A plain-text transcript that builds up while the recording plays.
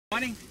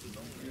Morning.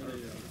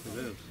 It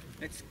is.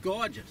 It's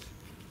gorgeous.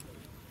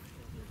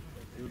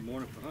 Good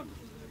morning for hunting.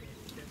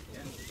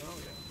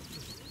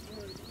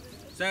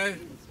 So,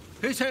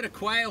 who's heard of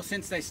quail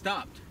since they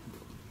stopped?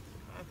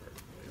 I've heard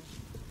of it.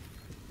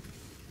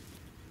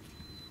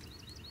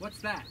 What's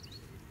that?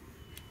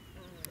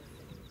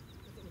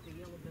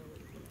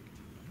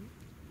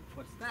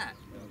 What's that?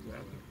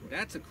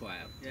 That's a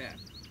quail, yeah.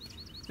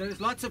 So there's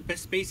lots of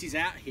species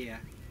out here,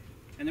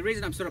 and the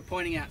reason I'm sort of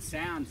pointing out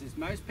sounds is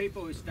most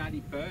people who study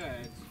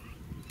birds,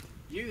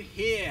 you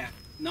hear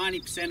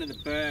 90% of the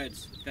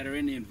birds that are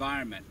in the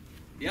environment.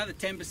 The other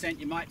 10%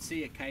 you might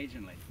see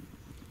occasionally.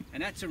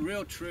 And that's a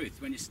real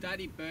truth. When you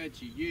study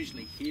birds, you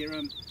usually hear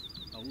them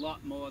a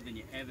lot more than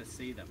you ever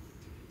see them.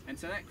 And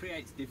so that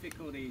creates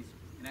difficulties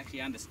in actually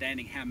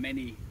understanding how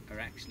many are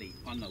actually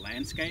on the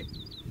landscape.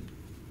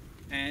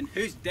 And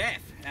who's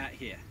deaf out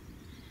here?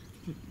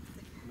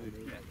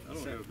 I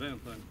don't have a damn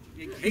thing.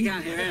 He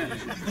can't hear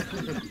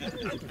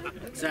anything.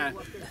 So,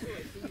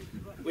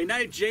 we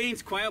know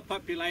Gene's quail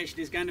population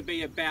is going to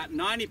be about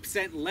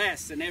 90%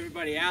 less than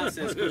everybody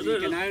else's because you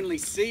can only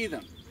see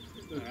them.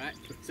 All right.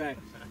 So,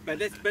 but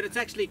it's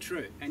actually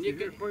true. And you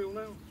hear quail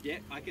now? Yeah,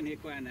 I can hear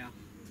quail now.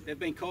 They've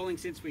been calling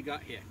since we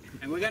got here,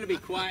 and we're going to be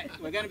quiet.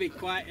 We're going to be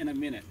quiet in a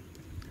minute.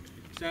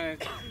 So,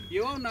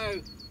 you all know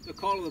the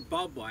call of the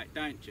bobwhite,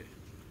 don't you?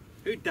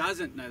 Who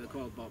doesn't know the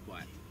call of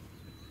bobwhite?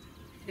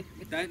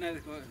 Don't know the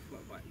call of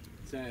bobwhite.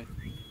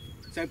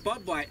 So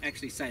bobwhite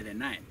actually say their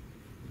name.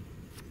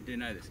 You do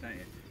know this, don't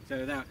you?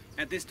 So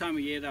at this time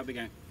of year they'll be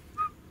going.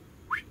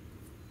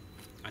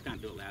 I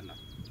can't do it loud enough.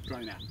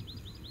 Drone out.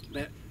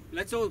 But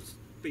let's all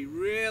be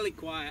really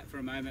quiet for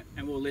a moment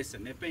and we'll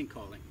listen. They've been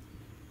calling.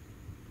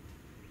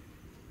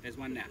 There's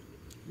one now.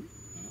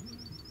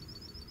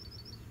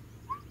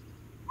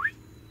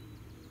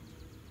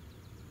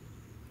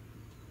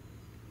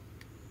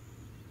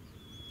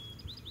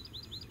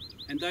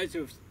 And those who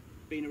have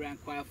been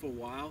around quail for a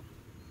while,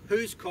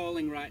 who's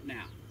calling right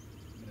now?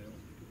 Male.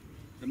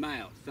 The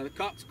male. So the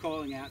cock's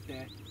calling out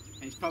there,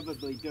 and he's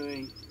probably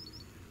doing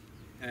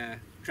a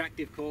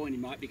attractive call, and he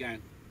might be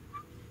going.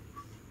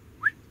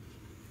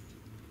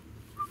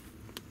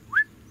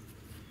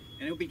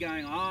 And he'll be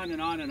going on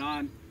and on and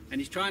on, and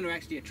he's trying to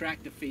actually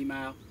attract a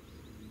female.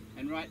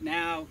 And right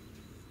now,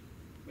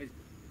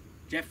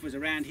 Jeff was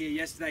around here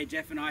yesterday,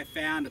 Jeff and I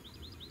found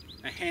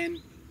a hen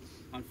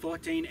on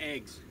 14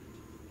 eggs.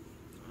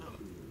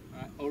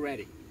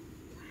 Already.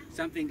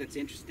 Something that's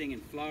interesting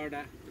in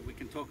Florida that we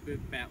can talk a bit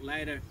about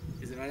later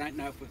is that I don't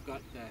know if we've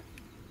got the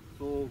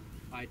full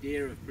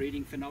idea of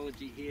breeding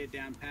phenology here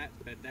down pat,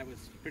 but that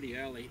was pretty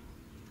early.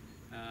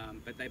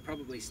 But they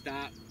probably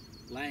start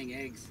laying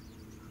eggs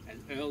as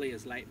early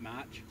as late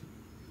March,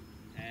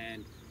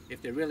 and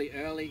if they're really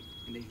early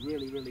in these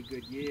really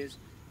good years,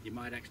 you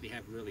might actually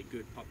have really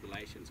good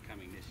populations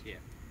coming this year.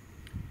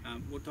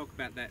 We'll talk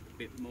about that a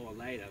bit more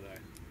later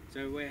though.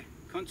 So we're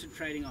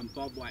concentrating on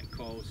bobwhite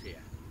calls here.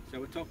 So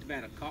we talked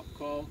about a cock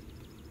call.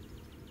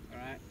 All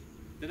right.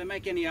 Do they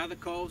make any other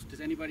calls?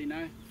 Does anybody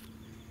know?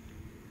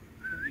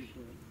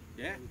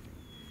 Yeah.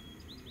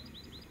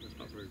 That's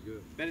not very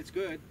good. But it's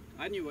good.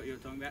 I knew what you were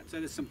talking about. So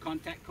there's some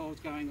contact calls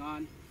going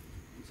on,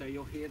 and so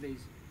you'll hear these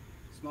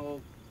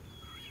small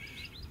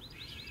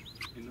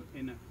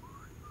in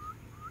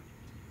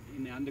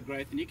the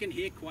undergrowth, and you can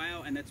hear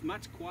quail, and it's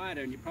much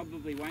quieter, and you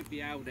probably won't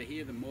be able to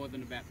hear them more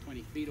than about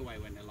 20 feet away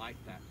when they're like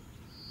that.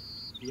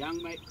 The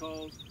young mate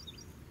calls,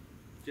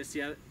 just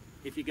the other,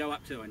 if you go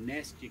up to a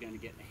nest, you're going to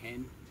get the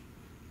hen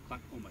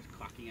almost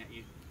clucking at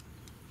you,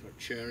 or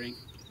churring,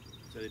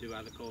 so they do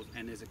other calls,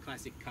 and there's a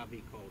classic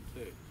covey call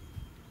too.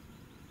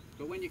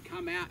 But when you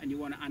come out and you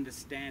want to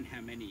understand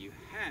how many you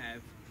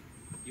have,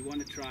 you want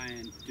to try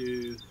and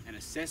do an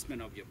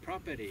assessment of your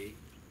property,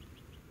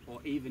 or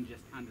even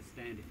just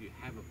understand if you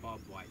have a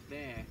bobwhite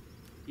there,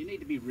 you need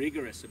to be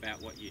rigorous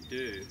about what you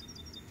do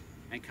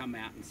and come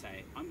out and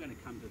say, I'm going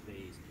to come to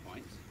these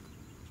points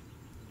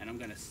and I'm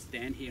going to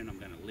stand here and I'm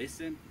going to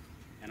listen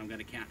and I'm going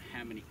to count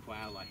how many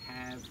quail I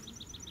have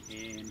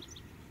in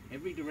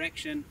every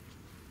direction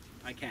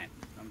I can.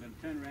 So I'm going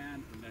to turn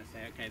around and I'm going to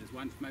say, okay, there's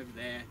one from over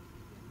there,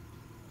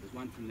 there's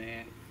one from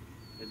there,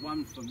 there's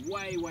one from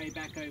way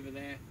back over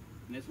there,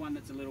 and there's one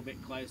that's a little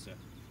bit closer.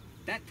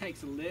 That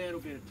takes a little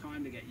bit of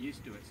time to get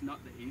used to. It's not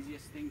the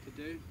easiest thing to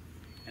do,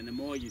 and the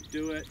more you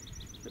do it,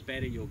 the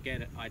better you'll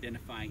get at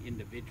identifying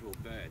individual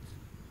birds.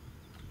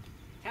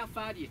 How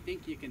far do you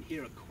think you can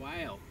hear a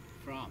quail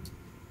from?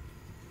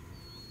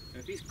 So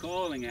if he's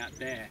calling out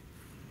there,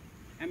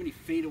 how many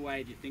feet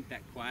away do you think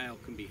that quail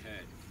can be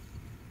heard?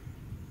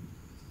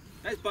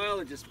 Those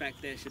biologists back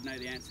there should know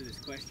the answer to this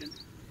question.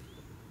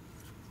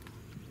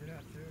 We're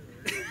not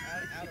sure.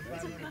 Out of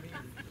 500 meters.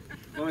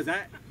 What was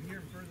that? You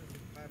hear further than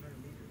 500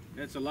 meters.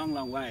 That's a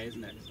long way,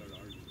 isn't it?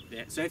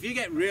 Yeah. So if you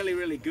get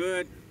really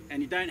good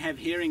and you don't have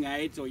hearing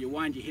aids, or you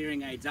wind your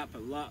hearing aids up a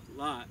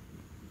lot,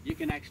 you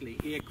can actually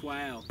hear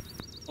quail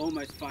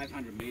almost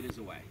 500 meters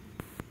away.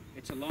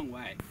 It's a long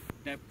way.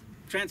 Now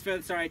transfer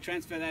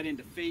that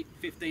into feet,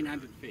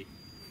 1,500 feet.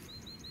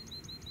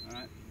 All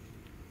right.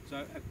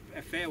 So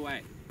a fair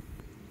way.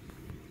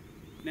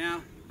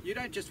 Now, you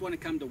don't just want to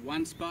come to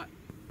one spot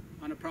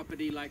on a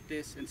property like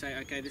this and say,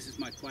 okay, this is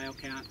my quail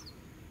count,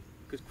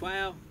 because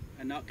quail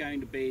are not going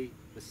to be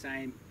the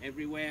same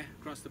everywhere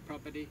across the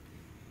property.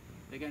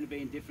 They're going to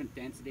be in different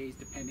densities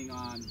depending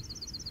on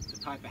the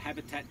type of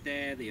habitat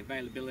there, the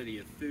availability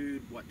of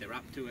food, what they're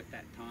up to at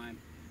that time.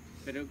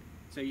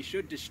 So you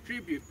should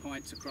distribute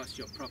points across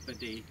your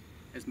property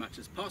as much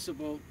as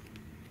possible,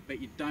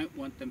 but you don't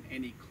want them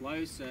any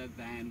closer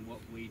than what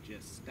we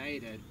just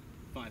stated,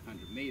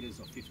 500 meters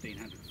or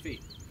 1,500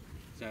 feet.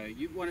 So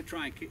you want to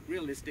try and keep,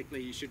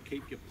 realistically, you should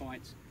keep your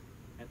points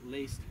at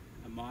least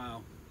a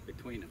mile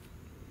between them.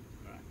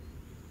 All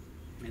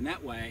right. And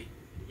that way,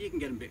 you can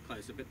get them a bit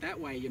closer, but that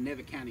way you're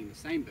never counting the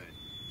same bird.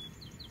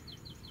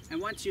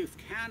 And once you've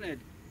counted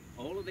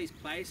all of these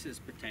places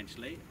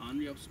potentially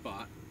on your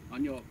spot,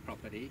 on your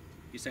property,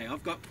 you say,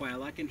 I've got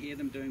quail, I can hear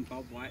them doing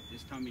bob white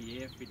this time of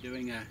year if you're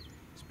doing a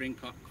spring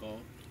cock call,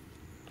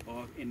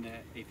 or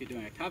if you're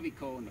doing a covey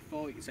call in the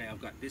fall, you can say,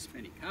 I've got this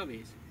many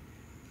coveys.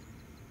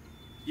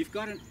 You've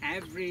got an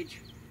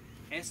average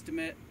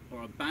estimate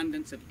or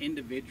abundance of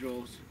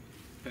individuals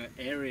per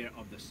area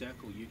of the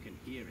circle you can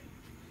hear in.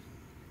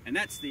 And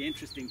that's the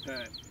interesting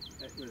part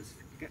that was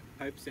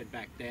Pope said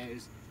back there,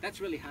 is that's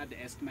really hard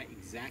to estimate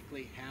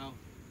exactly how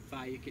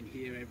far you can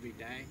hear every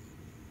day.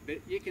 But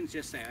you can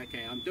just say,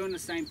 okay, I'm doing the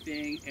same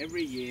thing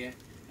every year,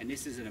 and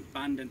this is an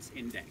abundance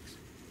index.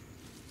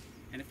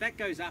 And if that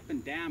goes up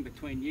and down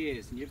between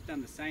years, and you've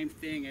done the same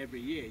thing every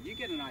year, you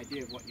get an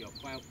idea of what your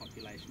quail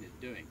population is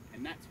doing.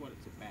 And that's what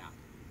it's about.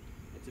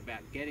 It's about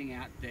getting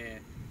out there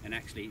and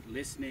actually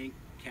listening,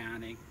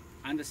 counting,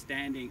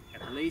 understanding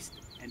at least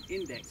an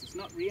index. It's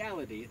not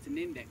reality, it's an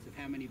index of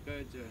how many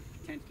birds are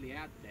potentially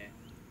out there.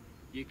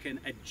 You can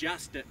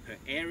adjust it per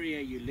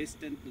area you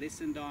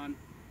listened on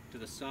to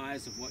the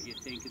size of what you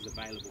think is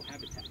available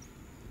habitat.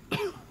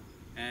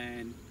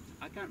 And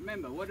I can't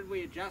remember, what did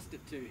we adjust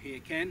it to here,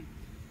 Ken?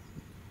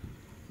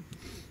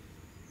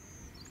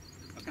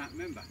 I can't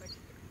remember.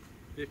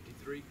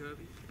 53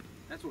 coveys?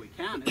 That's what we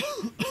counted.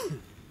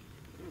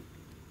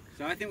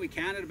 So I think we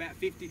counted about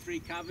 53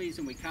 coveys,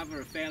 and we cover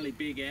a fairly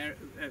big area,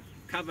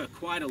 cover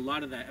quite a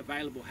lot of the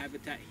available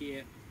habitat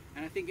here.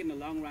 And I think in the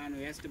long run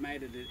we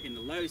estimated it in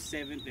the low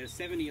 70, there's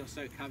 70 or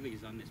so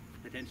coveys on this,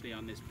 potentially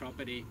on this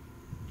property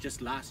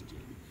just last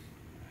year.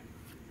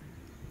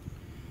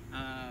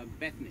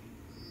 Bethany.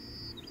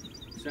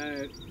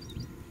 So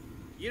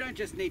you don't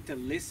just need to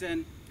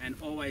listen and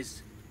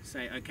always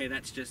say, okay,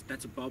 that's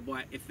a bob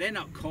white. If they're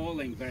not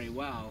calling very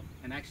well,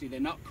 and actually they're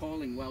not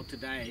calling well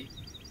today,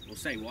 we'll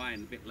say why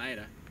in a bit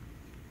later,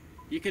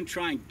 you can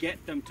try and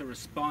get them to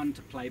respond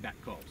to playback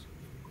calls.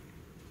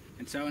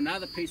 And so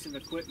another piece of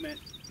equipment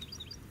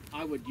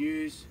I would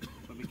use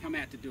when we come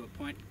out to do a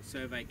point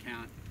survey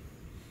count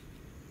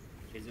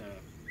is a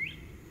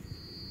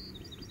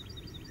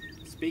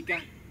speaker.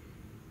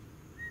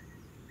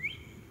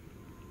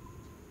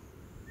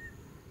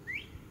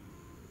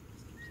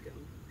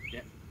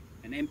 Yep.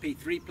 An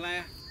MP3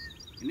 player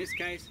in this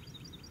case.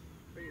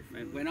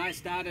 When I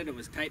started it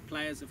was tape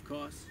players, of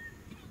course.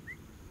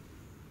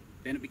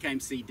 Then it became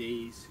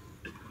CDs.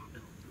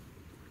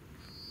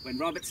 When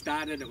Robert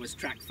started it was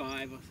track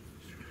 5.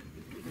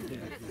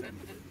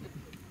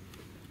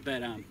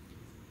 But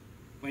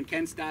when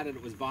Ken started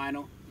it was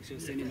vinyl. You should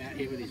have seen him out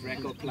here with his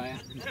record player.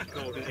 It's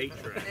called an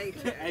 8-track.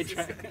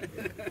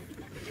 8-track.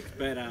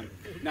 But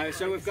no,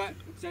 so we've got,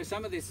 so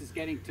some of this is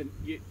getting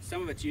to,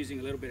 some of it's using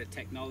a little bit of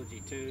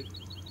technology too,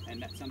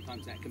 and that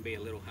sometimes that can be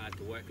a little hard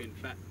to work in.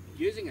 But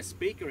using a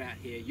speaker out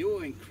here, you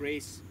will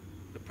increase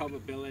the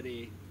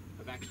probability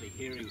of actually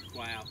hearing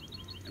quail,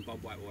 and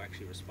bob white will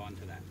actually respond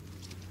to that.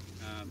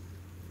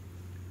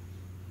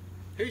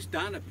 Who's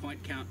done a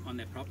point count on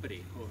their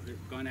property, or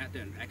who've gone out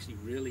there and actually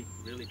really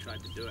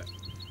tried to do it?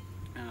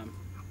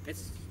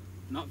 It's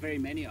not very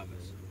many of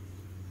us,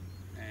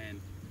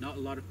 and not a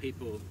lot of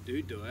people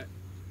do it.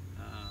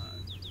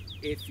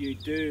 If you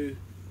do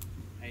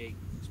a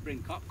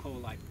spring cock call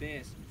like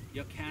this,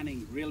 you're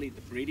counting really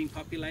the breeding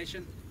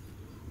population,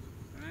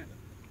 right?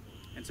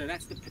 And so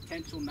that's the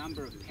potential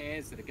number of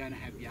pairs that are going to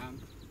have young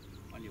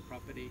on your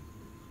property.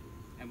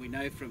 And we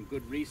know from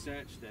good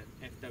research that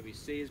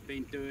FWC has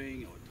been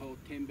doing, or Tall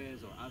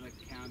Timbers, or other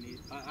counties,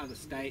 other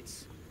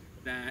states,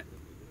 that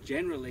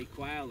generally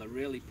quail are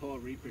really poor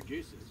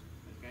reproducers.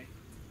 Okay.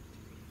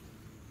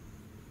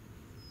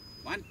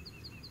 One.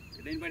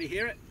 Did anybody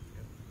hear it?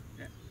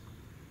 Yeah.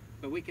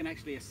 But we can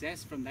actually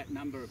assess from that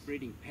number of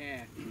breeding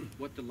pair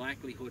what the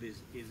likelihood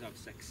is of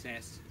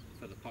success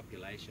for the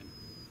population.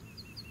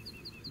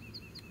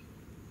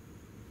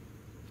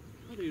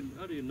 How do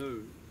you know,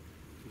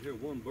 you hear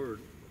one bird,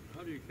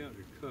 how do you count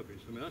your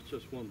coveys? I mean, that's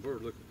just one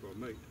bird looking for a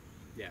mate.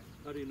 Yeah.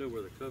 How do you know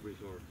where the coveys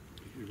are?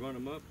 You run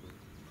them up? Or?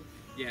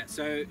 Yeah,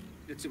 so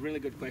it's a really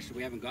good question.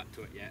 We haven't got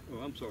to it yet. Oh,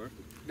 I'm sorry.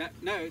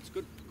 No, it's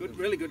good,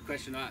 really good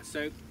question to ask.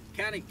 So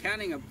counting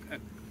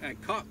a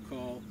cock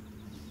call,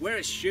 we're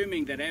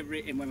assuming that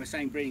and when we're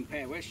saying breeding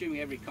pair, we're assuming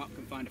every cock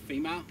can find a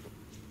female.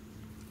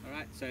 All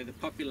right, so the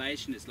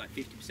population is like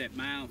 50%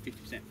 male,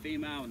 50%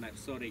 female, and they've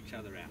sort each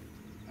other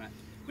out. Right?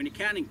 When you're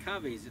counting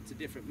coveys, it's a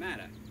different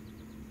matter.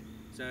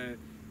 So,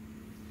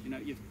 you know,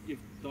 you've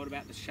thought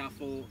about the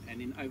shuffle,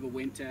 and in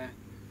overwinter,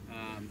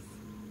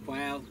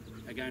 quail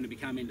are going to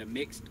become into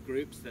mixed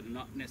groups that are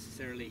not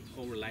necessarily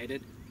all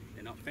related.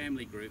 They're not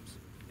family groups.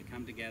 They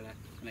come together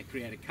and they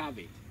create a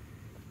covey.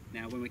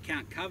 Now, when we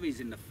count coveys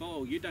in the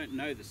fall, you don't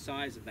know the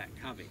size of that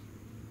covey.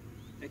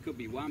 There could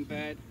be one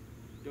bird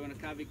doing a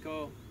covey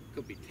call,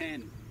 could be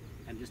 10,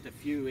 and just a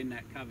few in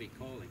that covey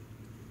calling.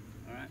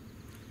 All right.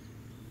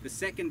 The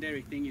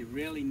secondary thing you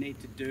really need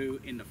to do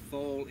in the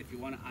fall, if you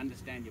want to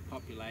understand your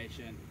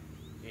population,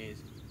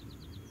 is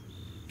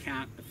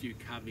count a few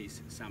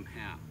coveys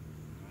somehow.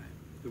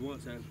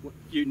 Right? So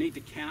you need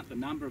to count the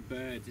number of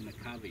birds in a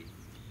covey,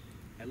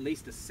 at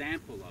least a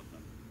sample of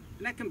them,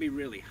 and that can be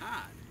really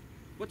hard.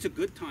 What's a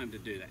good time to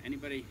do that?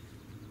 Anybody?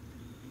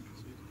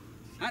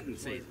 Hunting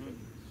season.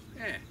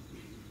 Yeah.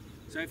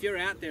 So if you're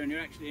out there and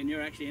you're actually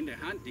into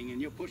hunting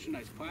and you're pushing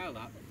those quail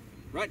up,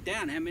 write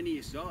down how many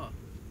you saw.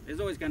 There's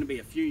always going to be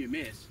a few you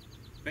miss,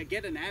 but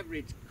get an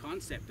average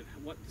concept of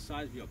what the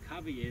size of your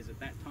covey is at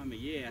that time of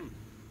year,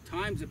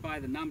 times it by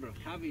the number of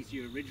coveys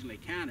you originally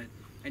counted,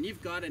 and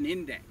you've got an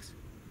index.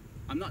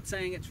 I'm not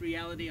saying it's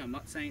reality, I'm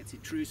not saying it's the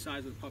true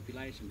size of the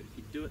population, but if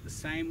you do it the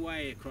same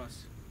way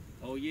across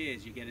all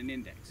years, you get an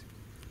index.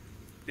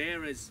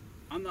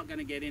 I'm not going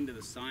to get into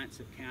the science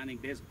of counting.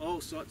 There's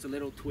all sorts of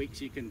little tweaks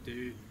you can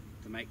do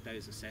to make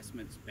those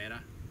assessments better.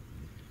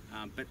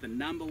 But the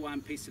number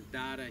one piece of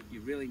data you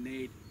really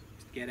need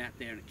is to get out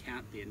there and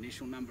count the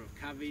initial number of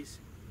coveys.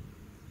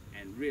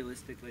 And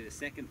realistically, the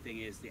second thing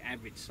is the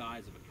average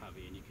size of a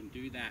covey. And you can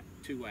do that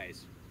two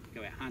ways.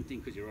 You go out hunting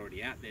because you're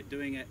already out there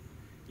doing it.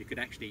 You could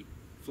actually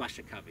flush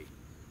a covey.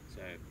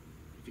 So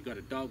if you've got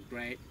a dog,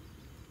 great.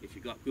 If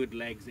you've got good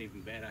legs,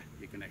 even better.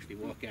 You can actually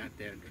walk out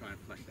there and try and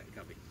flush that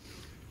covey.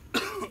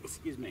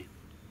 Excuse me.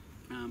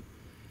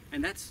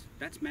 And that's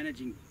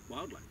managing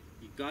wildlife.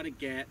 You've got to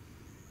get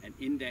an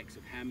index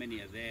of how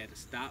many are there to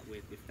start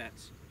with if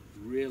that's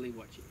really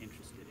what you're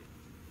interested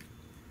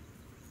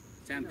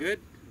in. Sound good?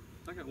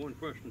 I got one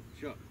question.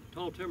 Sure.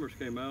 Tall Timbers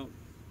came out,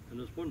 and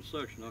there's one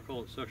section, I'll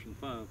call it section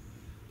 5.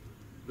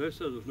 They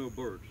said there's no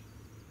birds,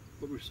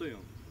 but we see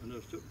them. And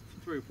there's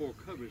 3 or 4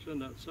 coveys in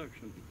that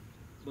section,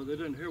 but they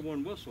didn't hear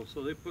one whistle,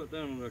 so they put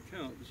down on their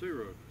count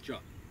 0. Sure.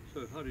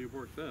 So how do you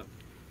work that?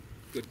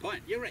 Good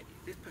point. You're right.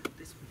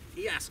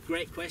 He asks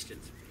great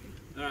questions.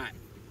 All right.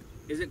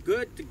 Is it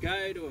good to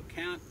go to a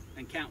count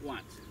and count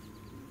once?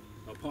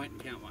 Or point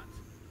and count once?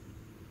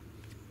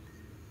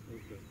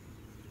 Okay.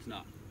 It's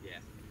not, yeah.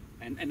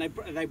 And they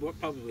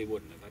probably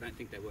wouldn't have. I don't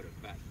think they would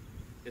have, but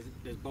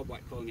there's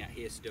bobwhite calling out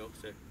here still,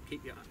 so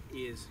keep your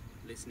ears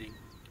listening.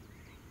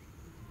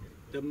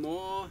 The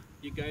more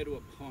you go to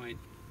a point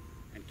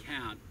and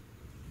count,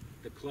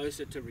 the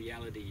closer to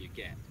reality you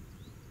get.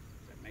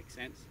 Does that make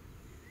sense?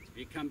 So if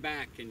you come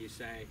back and you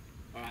say,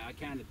 all right, I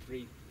counted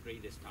three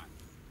this time.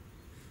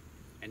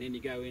 And then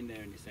you go in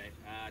there and you say,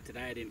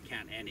 today I didn't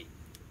count any.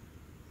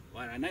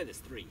 Well, I know there's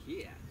 3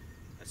 here.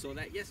 I saw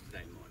that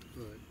yesterday morning.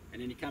 Right.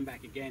 And then you come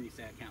back again, you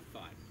say, I count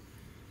 5.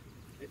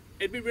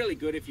 It'd be really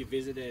good if you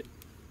visited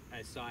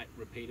a site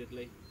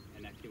repeatedly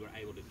and actually were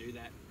able to do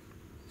that.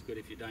 It's good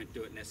if you don't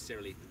do it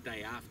necessarily the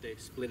day after,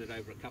 split it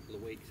over a couple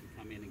of weeks and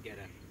come in and get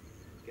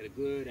a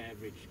good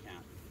average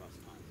count across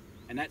time.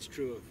 And that's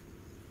true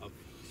of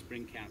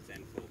spring counts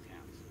and fall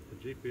counts.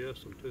 And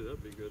GPS them too,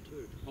 that'd be good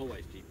too.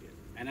 Always GPS.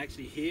 And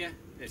actually here,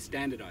 there's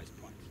standardized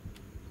points.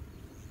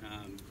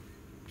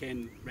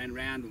 Ken ran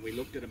around and we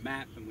looked at a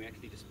map and we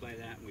actually displayed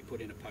that and we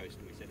put in a post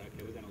and we said,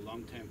 okay, we're going to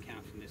long-term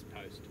count from this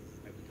post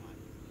over time.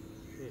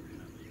 Sure.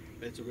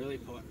 But it's a really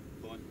important.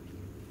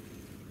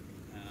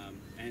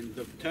 And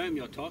the term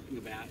you're talking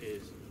about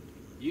is,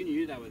 you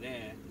knew they were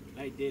there,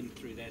 they did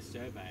through their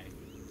survey,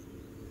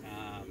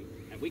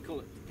 and we call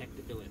it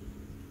detectability.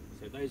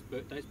 So those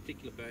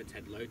particular birds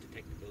had low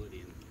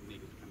detectability and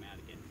needed to come out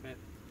again. But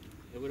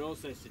it would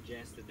also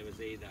suggest that there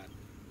was either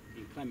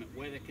inclement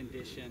weather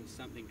conditions,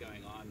 something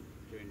going on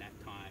during that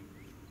time,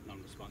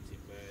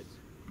 non-responsive birds.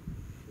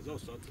 There's all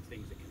sorts of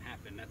things that can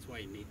happen. That's why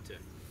you need to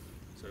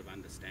sort of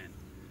understand.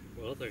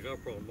 Well, I think our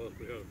problem was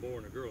we had a boy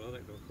and a girl. I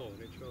think they were calling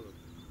each other.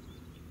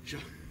 Sure.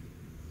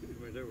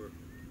 I mean, they were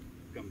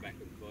Come back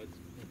and forwards.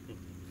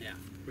 Yeah.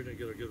 We didn't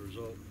get a good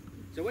result.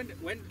 So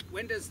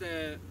when does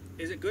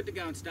is it good to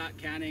go and start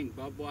counting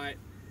bobwhite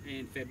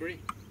in February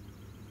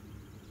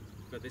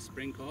for this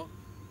spring call?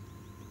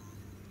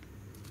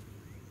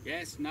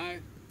 Yes, no?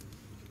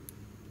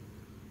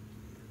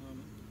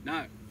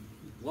 No.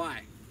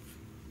 Why?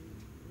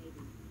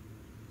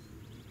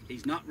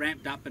 He's not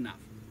ramped up enough.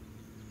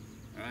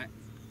 All right?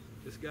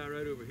 This guy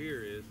right over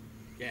here is.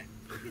 Yeah.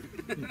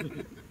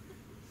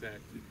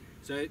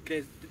 So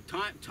there's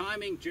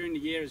timing during the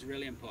year is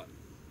really important.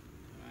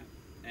 All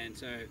right? And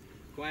so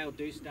quail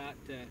do start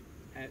to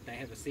they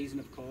have a season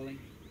of calling.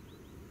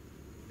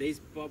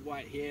 These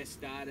bobwhite here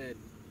started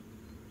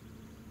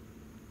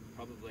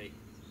probably,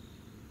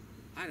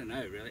 I don't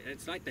know really.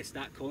 It's like they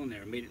start calling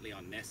there immediately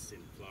on nests in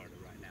Florida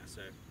right now.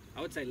 So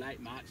I would say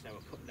late March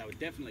they were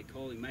definitely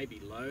calling,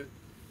 maybe low,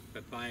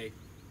 but by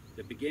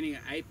the beginning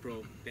of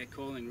April, they're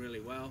calling really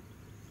well.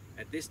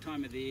 At this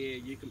time of the year,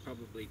 you can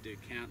probably do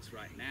counts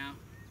right now.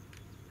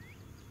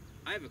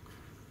 I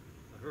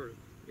heard it.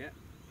 Yeah.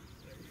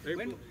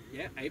 April.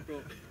 Yeah,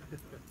 April.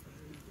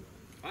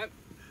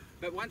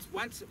 But once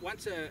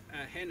a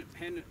hen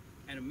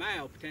and a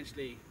male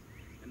potentially,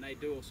 and they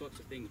do all sorts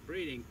of things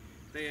breeding,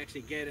 they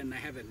actually get and they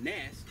have a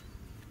nest.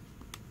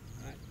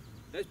 Right?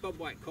 Those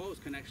bobwhite quails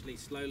can actually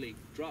slowly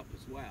drop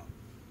as well.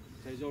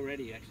 So he's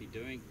already actually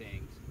doing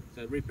things.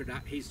 So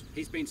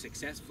he's been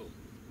successful,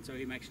 and so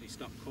he may actually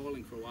stop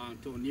calling for a while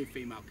until a new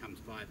female comes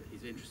by that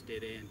he's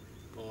interested in,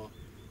 or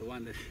the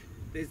one that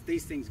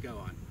these things go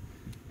on.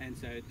 And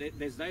so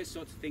there's those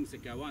sorts of things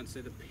that go on.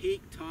 So the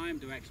peak time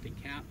to actually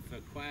count for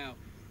quail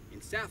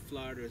in South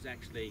Florida is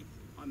actually,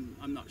 I'm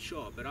not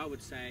sure, but I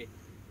would say,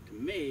 to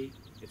me,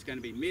 it's going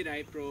to be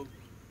mid-April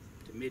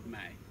to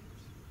mid-May.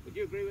 Would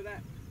you agree with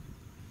that?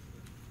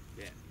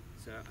 Yeah.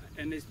 So,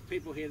 and there's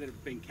people here that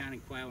have been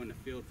counting quail in the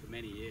field for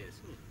many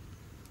years,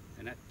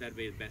 and that'd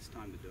be the best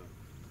time to do it.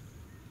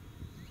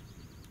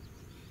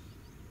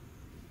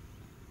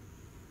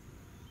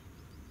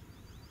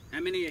 How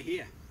many are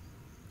here?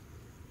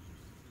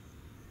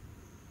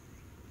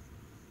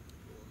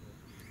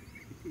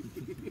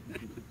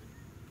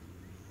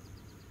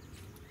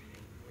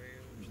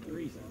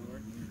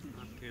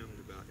 I've counted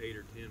about 8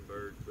 or 10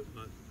 birds,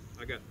 but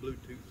I got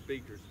Bluetooth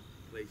speakers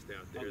placed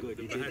out there. Oh, good.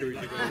 The batteries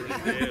are going to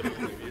run dead on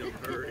them if you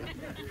don't hurry.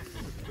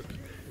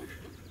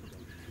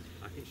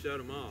 I can shut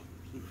them off.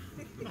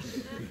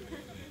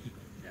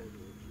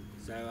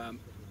 So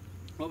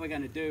what we're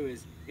going to do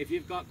is, if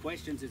you've got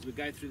questions as we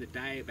go through the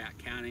day about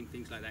counting,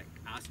 things like that,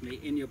 ask me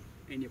in your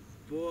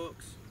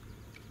books.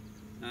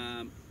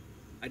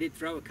 I did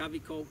throw a covey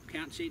call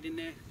count sheet in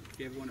there. If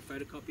you ever want to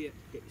photocopy it,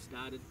 get you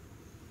started.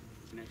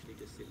 You can actually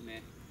just sit in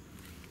there.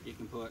 You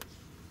can put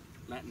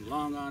Latin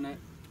long on it,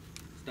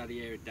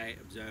 study area, date,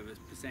 observers,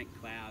 percent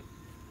cloud.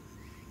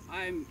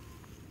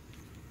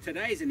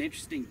 Today's an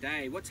interesting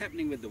day. What's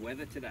happening with the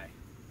weather today?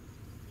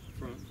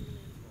 Front.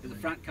 There's a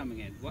front coming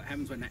in. What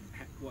happens when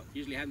what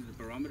usually happens when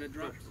the barometer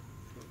drops?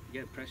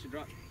 You get a pressure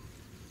drop.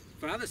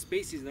 For other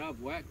species that I've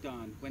worked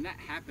on, when that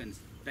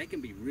happens, they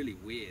can be really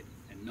weird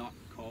and not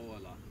call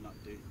a lot, not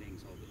do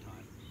things all the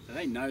time. So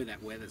they know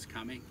that weather's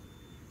coming.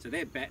 So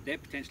they're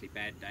potentially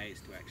bad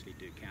days to actually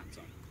do counts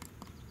on.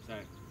 So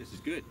this is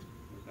good.